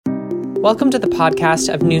Welcome to the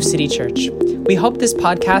podcast of New City Church. We hope this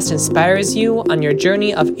podcast inspires you on your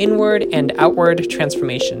journey of inward and outward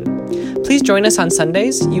transformation. Please join us on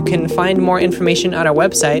Sundays. You can find more information on our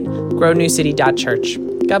website,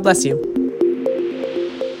 grownewcity.church. God bless you.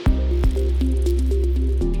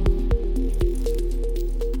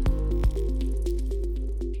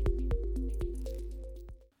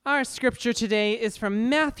 Our scripture today is from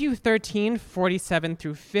Matthew 13, 47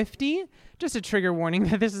 through 50. Just a trigger warning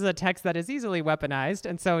that this is a text that is easily weaponized,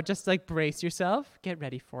 and so just brace yourself, get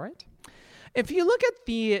ready for it. If you look at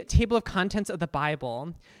the table of contents of the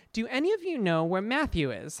Bible, do any of you know where Matthew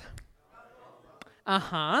is?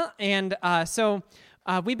 And so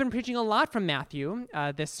we've been preaching a lot from Matthew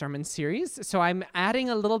this sermon series, so I'm adding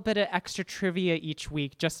a little bit of extra trivia each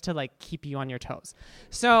week just to keep you on your toes.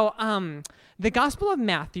 So the Gospel of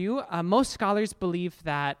Matthew, most scholars believe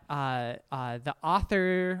that the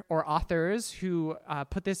author or authors who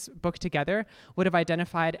put this book together would have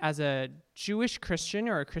identified as a Jewish Christian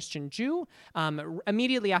or a Christian Jew.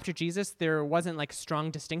 Immediately after Jesus, there wasn't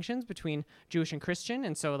strong distinctions between Jewish and Christian,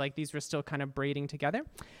 and so these were still kind of braiding together.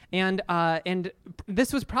 And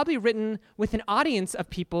this was probably written with an audience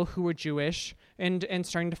of people who were Jewish and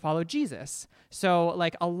starting to follow Jesus. So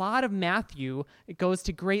a lot of Matthew, it goes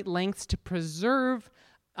to great lengths to preserve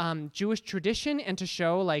Jewish tradition and to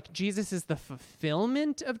show Jesus is the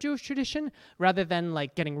fulfillment of Jewish tradition rather than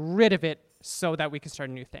getting rid of it so that we can start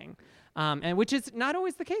a new thing. And which is not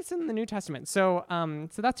always the case in the New Testament. So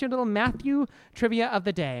so that's your little Matthew trivia of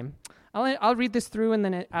the day. I'll read this through and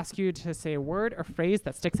then ask you to say a word or phrase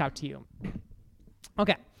that sticks out to you.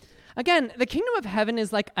 Okay. Again, the kingdom of heaven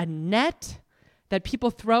is like a net that people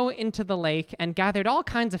throw into the lake and gathered all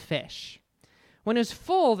kinds of fish. When it was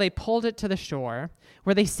full, they pulled it to the shore,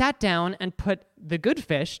 where they sat down and put the good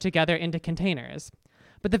fish together into containers.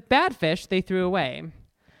 But the bad fish they threw away.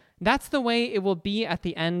 That's the way it will be at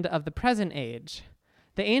the end of the present age.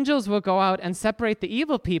 The angels will go out and separate the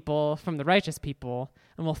evil people from the righteous people,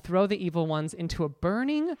 and will throw the evil ones into a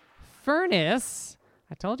burning furnace.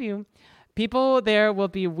 I told you. People there will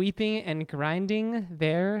be weeping and grinding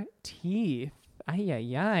their teeth.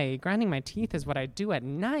 Ay. Grinding my teeth is what I do at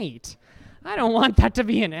night. I don't want that to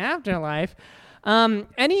be an afterlife.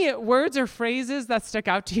 Any words or phrases that stuck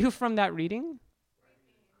out to you from that reading?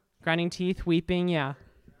 Grinding teeth, weeping, yeah.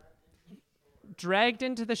 Dragged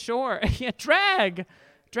into the shore. Yeah, drag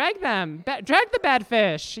them. Drag the bad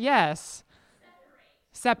fish. Yes.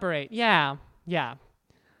 Separate. Yeah.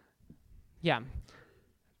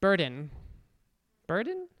 Burden.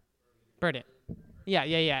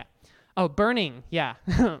 Yeah. Oh, burning. Yeah.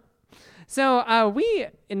 So we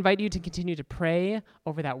invite you to continue to pray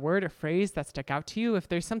over that word or phrase that stuck out to you. If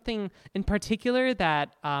there's something in particular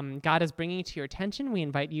that God is bringing to your attention, we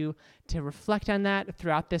invite you to reflect on that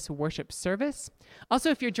throughout this worship service. Also,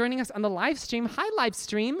 if you're joining us on the live stream,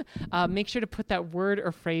 make sure to put that word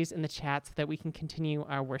or phrase in the chat so that we can continue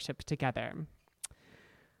our worship together.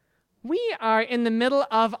 We are in the middle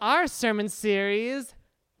of our sermon series,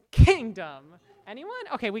 Kingdom. Anyone?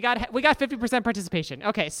 Okay, we got 50% participation.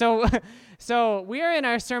 Okay, so we are in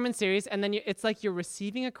our sermon series, and then it's like you're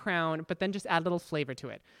receiving a crown, but then just add a little flavor to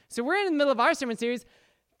it. So we're in the middle of our sermon series,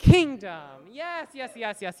 Kingdom. Yes.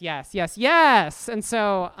 And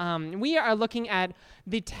so we are looking at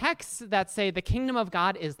the texts that say the kingdom of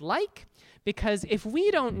God is like, because if we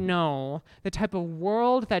don't know the type of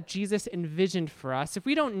world that Jesus envisioned for us, if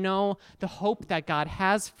we don't know the hope that God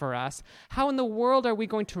has for us, how in the world are we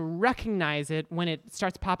going to recognize it when it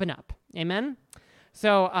starts popping up? Amen?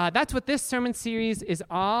 So that's what this sermon series is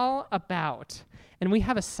all about. And we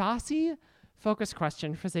have a saucy focus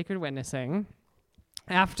question for Sacred Witnessing.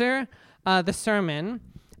 After the sermon,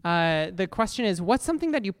 the question is, what's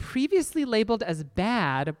something that you previously labeled as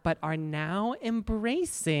bad but are now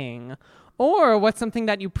embracing? Or what's something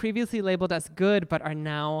that you previously labeled as good but are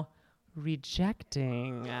now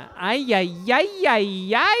rejecting? Ay.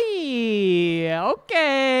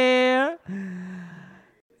 Okay.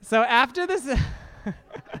 So after this...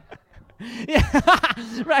 Yeah,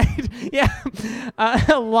 right. Yeah,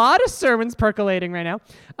 a lot of sermons percolating right now.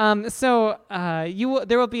 So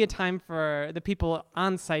there will be a time for the people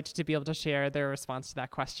on site to be able to share their response to that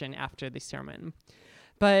question after the sermon.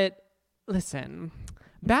 But listen,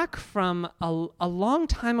 back from a long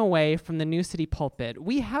time away from the New City pulpit,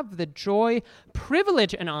 we have the joy,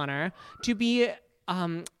 privilege, and honor to be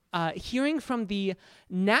hearing from the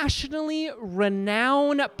nationally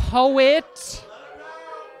renowned poet,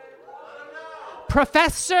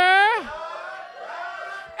 professor,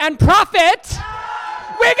 and prophet.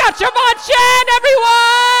 We got Siobhan Chen,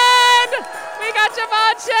 everyone! We got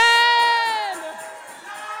Siobhan Chen!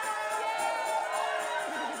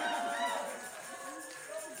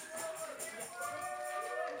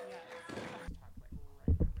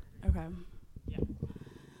 Okay.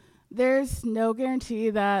 There's no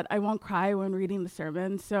guarantee that I won't cry when reading the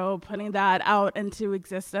sermon, so putting that out into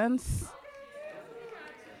existence.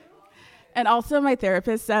 And also my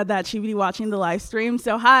therapist said that she'd be watching the live stream,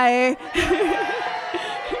 so hi.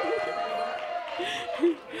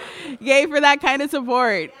 Yay for that kind of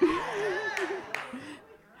support.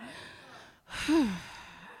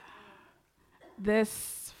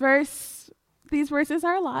 These verses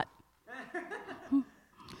are a lot.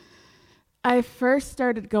 I first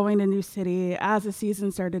started going to New City as the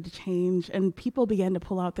season started to change and people began to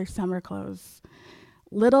pull out their summer clothes.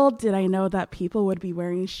 Little did I know that people would be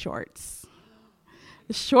wearing shorts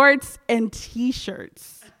and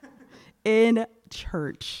t-shirts in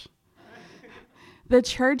church. The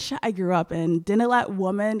church I grew up in didn't let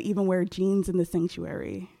women even wear jeans in the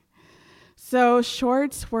sanctuary. So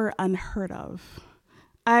shorts were unheard of.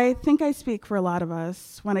 I think I speak for a lot of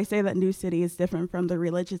us when I say that New City is different from the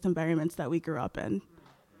religious environments that we grew up in.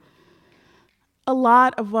 A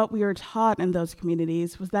lot of what we were taught in those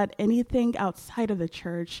communities was that anything outside of the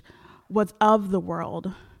church was of the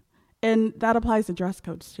world, and that applies to dress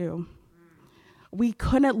codes too. We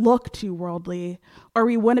couldn't look too worldly, or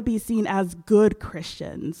we wouldn't be seen as good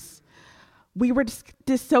Christians. We were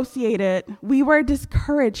we were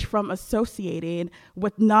discouraged from associating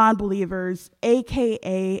with non-believers,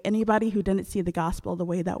 AKA anybody who didn't see the gospel the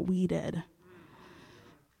way that we did.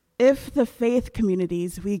 If the faith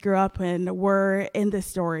communities we grew up in were in this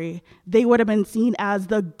story, they would have been seen as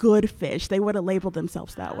the good fish. They would have labeled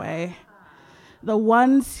themselves that way. The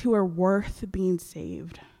ones who are worth being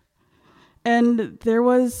saved. And there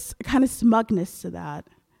was a kind of smugness to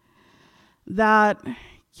that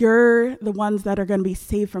you're the ones that are going to be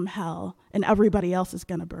saved from hell and everybody else is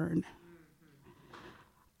going to burn.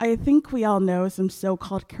 I think we all know some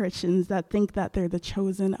so-called Christians that think that they're the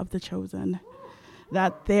chosen of the chosen,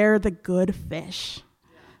 that they're the good fish.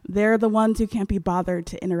 They're the ones who can't be bothered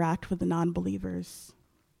to interact with the non-believers.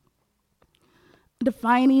 A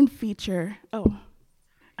defining feature,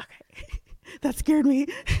 that scared me.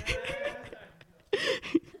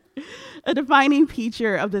 A defining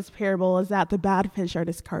feature of this parable is that the bad fish are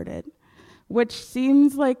discarded, which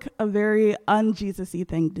seems like a very un-Jesus-y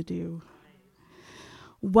thing to do.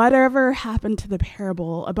 Whatever happened to the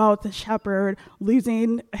parable about the shepherd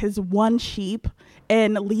losing his one sheep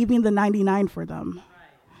and leaving the 99 for them?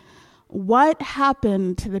 What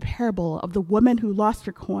happened to the parable of the woman who lost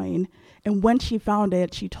her coin, and when she found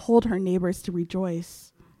it, she told her neighbors to rejoice?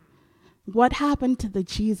 What happened to the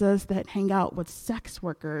Jesus that hang out with sex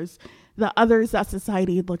workers, the others that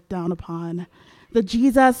society looked down upon? The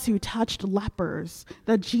Jesus who touched lepers,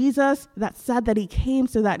 the Jesus that said that he came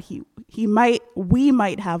so that we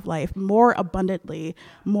might have life more abundantly,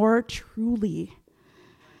 more truly.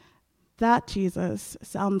 That Jesus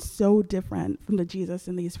sounds so different from the Jesus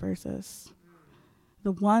in these verses.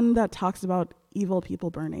 The one that talks about evil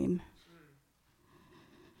people burning.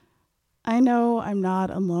 I know I'm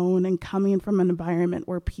not alone in coming from an environment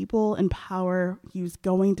where people in power use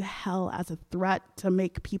going to hell as a threat to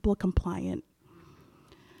make people compliant.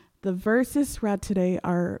 The verses read today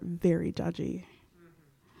are very judgy.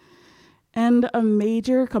 And a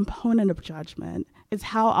major component of judgment is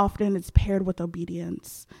how often it's paired with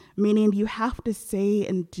obedience, meaning you have to say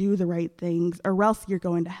and do the right things or else you're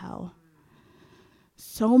going to hell.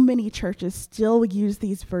 So many churches still use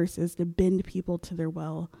these verses to bend people to their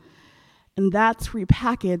will. And that's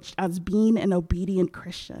repackaged as being an obedient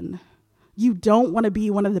Christian. You don't want to be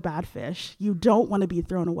one of the bad fish. You don't want to be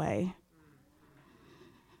thrown away.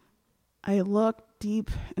 I look deep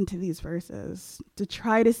into these verses to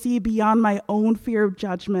try to see beyond my own fear of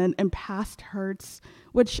judgment and past hurts,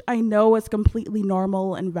 which I know is completely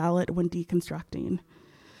normal and valid when deconstructing.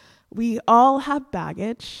 We all have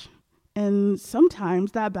baggage, and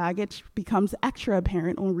sometimes that baggage becomes extra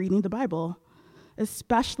apparent when reading the Bible,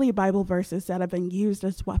 especially Bible verses that have been used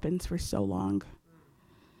as weapons for so long.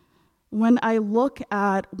 When I look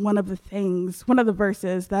at one of the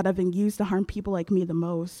verses that have been used to harm people like me the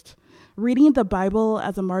most, reading the Bible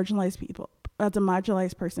as a marginalized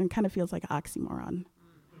person kind of feels like an oxymoron.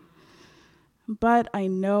 But I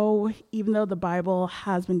know even though the Bible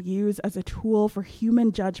has been used as a tool for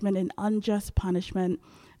human judgment and unjust punishment,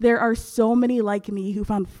 there are so many like me who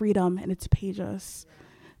found freedom in its pages.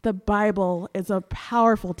 The Bible is a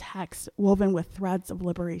powerful text woven with threads of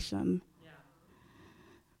liberation.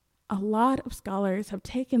 A lot of scholars have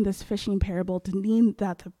taken this fishing parable to mean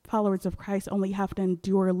that the followers of Christ only have to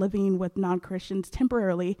endure living with non-Christians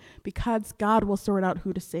temporarily because God will sort out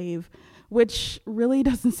who to save, which really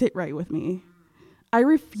doesn't sit right with me. I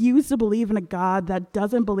refuse to believe in a God that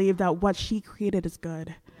doesn't believe that what she created is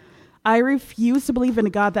good. I refuse to believe in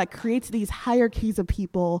a God that creates these hierarchies of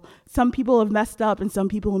people. Some people have messed up and some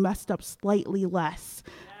people have messed up slightly less.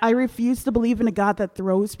 I refuse to believe in a God that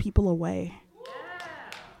throws people away.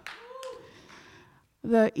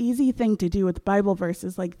 The easy thing to do with Bible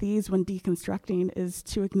verses like these when deconstructing is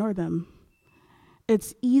to ignore them.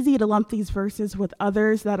 It's easy to lump these verses with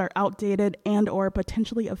others that are outdated and or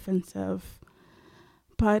potentially offensive.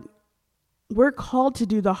 But we're called to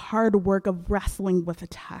do the hard work of wrestling with the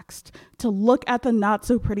text, to look at the not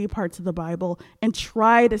so pretty parts of the Bible and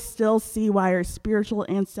try to still see why our spiritual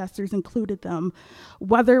ancestors included them,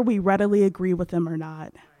 whether we readily agree with them or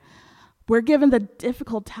not. We're given the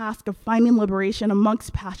difficult task of finding liberation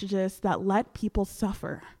amongst passages that let people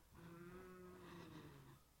suffer.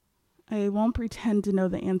 I won't pretend to know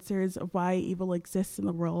the answers of why evil exists in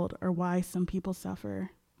the world or why some people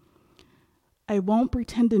suffer. I won't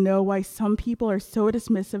pretend to know why some people are so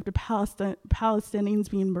dismissive to Palestinians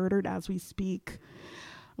being murdered as we speak.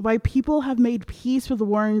 Why people have made peace with the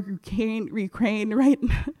war in Ukraine right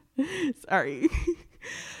now. Sorry.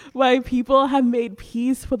 Why people have made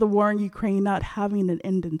peace with the war in Ukraine not having an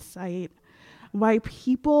end in sight. Why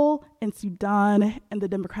people in Sudan and the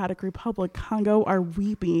Democratic Republic Congo are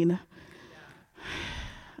weeping.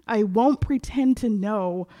 I won't pretend to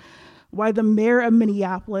know why the mayor of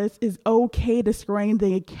Minneapolis is okay destroying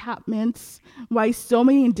the encampments, why so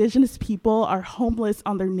many indigenous people are homeless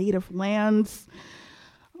on their native lands,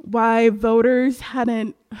 why voters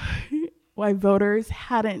hadn't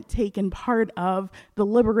taken part of the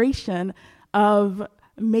liberation of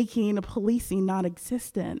making policing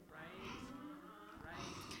non-existent.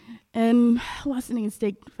 And lessening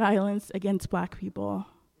state violence against Black people.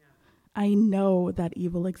 I know that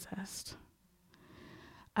evil exists.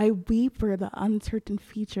 I weep for the uncertain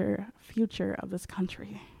future of this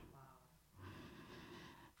country.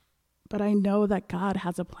 But I know that God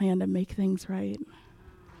has a plan to make things right.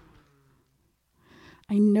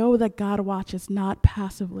 I know that God watches not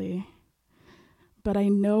passively, but I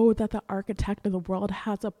know that the architect of the world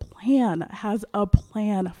has a plan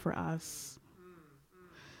for us.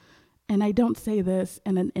 And I don't say this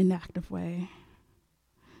in an inactive way.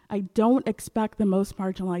 I don't expect the most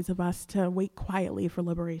marginalized of us to wait quietly for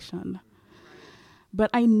liberation. But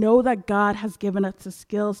I know that God has given us the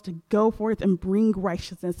skills to go forth and bring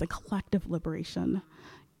righteousness and collective liberation.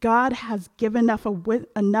 God has given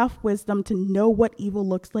enough wisdom to know what evil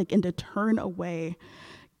looks like and to turn away.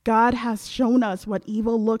 God has shown us what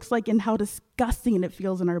evil looks like and how disgusting it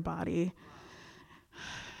feels in our body.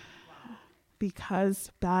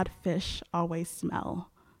 Because bad fish always smell.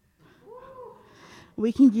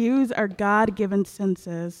 We can use our God-given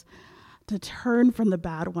senses to turn from the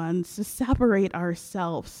bad ones, to separate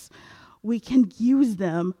ourselves. We can use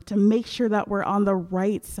them to make sure that we're on the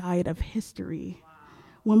right side of history.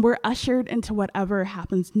 When we're ushered into whatever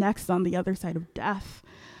happens next on the other side of death,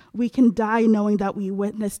 we can die knowing that we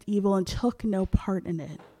witnessed evil and took no part in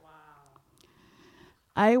it.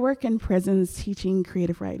 I work in prisons teaching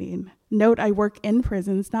creative writing. Note, I work in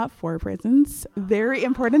prisons, not for prisons. Very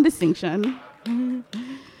important distinction.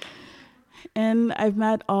 And I've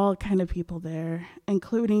met all kind of people there,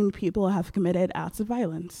 including people who have committed acts of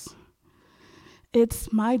violence.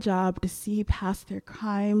 It's my job to see past their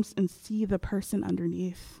crimes and see the person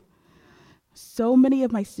underneath. So many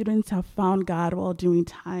of my students have found God while doing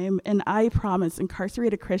time, and I promise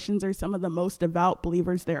incarcerated Christians are some of the most devout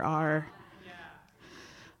believers there are.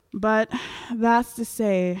 But that's to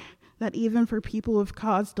say that even for people who've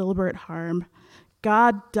caused deliberate harm,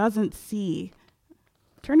 God doesn't see,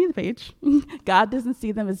 turning the page, God doesn't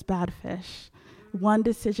see them as bad fish, one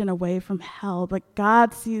decision away from hell, but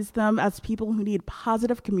God sees them as people who need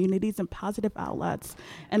positive communities and positive outlets,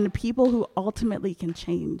 and people who ultimately can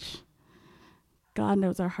change. God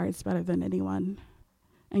knows our hearts better than anyone.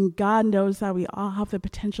 And God knows that we all have the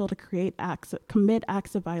potential to commit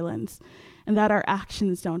acts of violence, and that our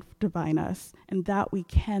actions don't define us, and that we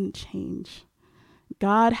can change.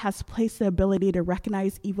 God has placed the ability to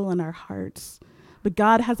recognize evil in our hearts, but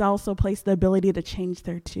God has also placed the ability to change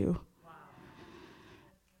there too. Wow.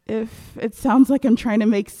 If it sounds like I'm trying to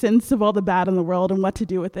make sense of all the bad in the world and what to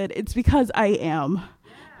do with it, it's because I am.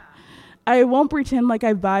 Yeah. I won't pretend like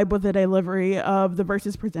I vibe with the delivery of the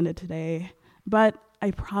verses presented today, but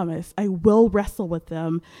I promise I will wrestle with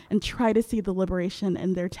them and try to see the liberation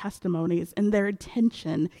in their testimonies and their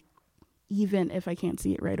attention, even if I can't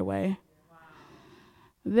see it right away. Wow.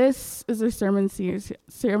 This is a sermon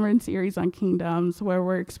series on kingdoms where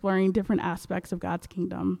we're exploring different aspects of God's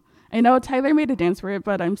kingdom. I know Tyler made a dance for it,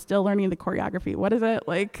 but I'm still learning the choreography. What is it?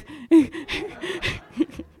 Like,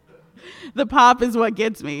 the pop is what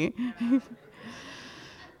gets me.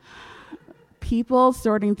 people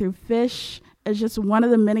sorting through fish is just one of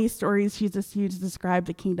the many stories Jesus used to describe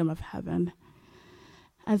the kingdom of heaven.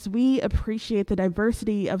 As we appreciate the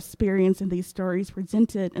diversity of experience in these stories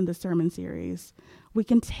presented in the sermon series, we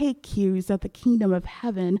can take cues that the kingdom of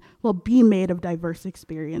heaven will be made of diverse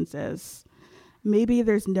experiences. Maybe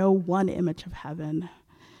there's no one image of heaven.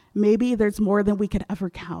 Maybe there's more than we could ever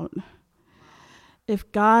count. If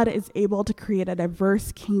God is able to create a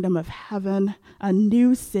diverse kingdom of heaven, a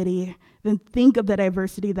new city, then think of the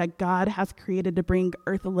diversity that God has created to bring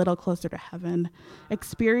earth a little closer to heaven.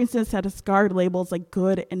 Experiences that discard labels like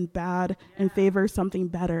good and bad and favor something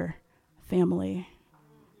better, family.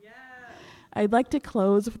 I'd like to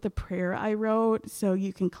close with the prayer I wrote, so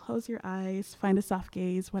you can close your eyes, find a soft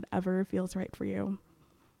gaze, whatever feels right for you.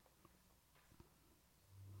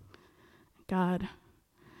 God,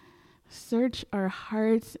 search our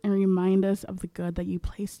hearts and remind us of the good that you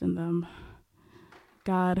placed in them.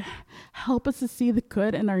 God, help us to see the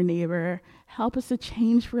good in our neighbor. Help us to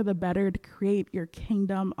change for the better to create your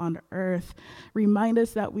kingdom on earth. Remind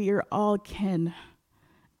us that we are all kin.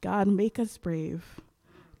 God, make us brave.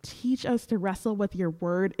 Teach us to wrestle with your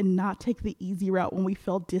word and not take the easy route when we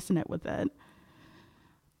feel dissonant with it.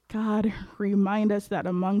 God, remind us that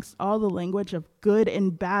amongst all the language of good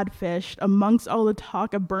and bad fish, amongst all the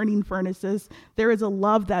talk of burning furnaces, there is a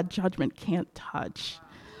love that judgment can't touch.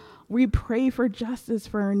 We pray for justice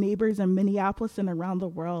for our neighbors in Minneapolis and around the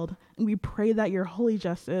world. And we pray that your holy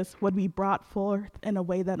justice would be brought forth in a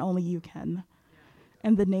way that only you can.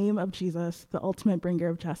 In the name of Jesus, the ultimate bringer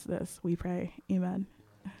of justice, we pray. Amen.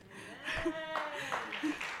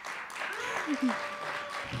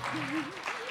 Amen.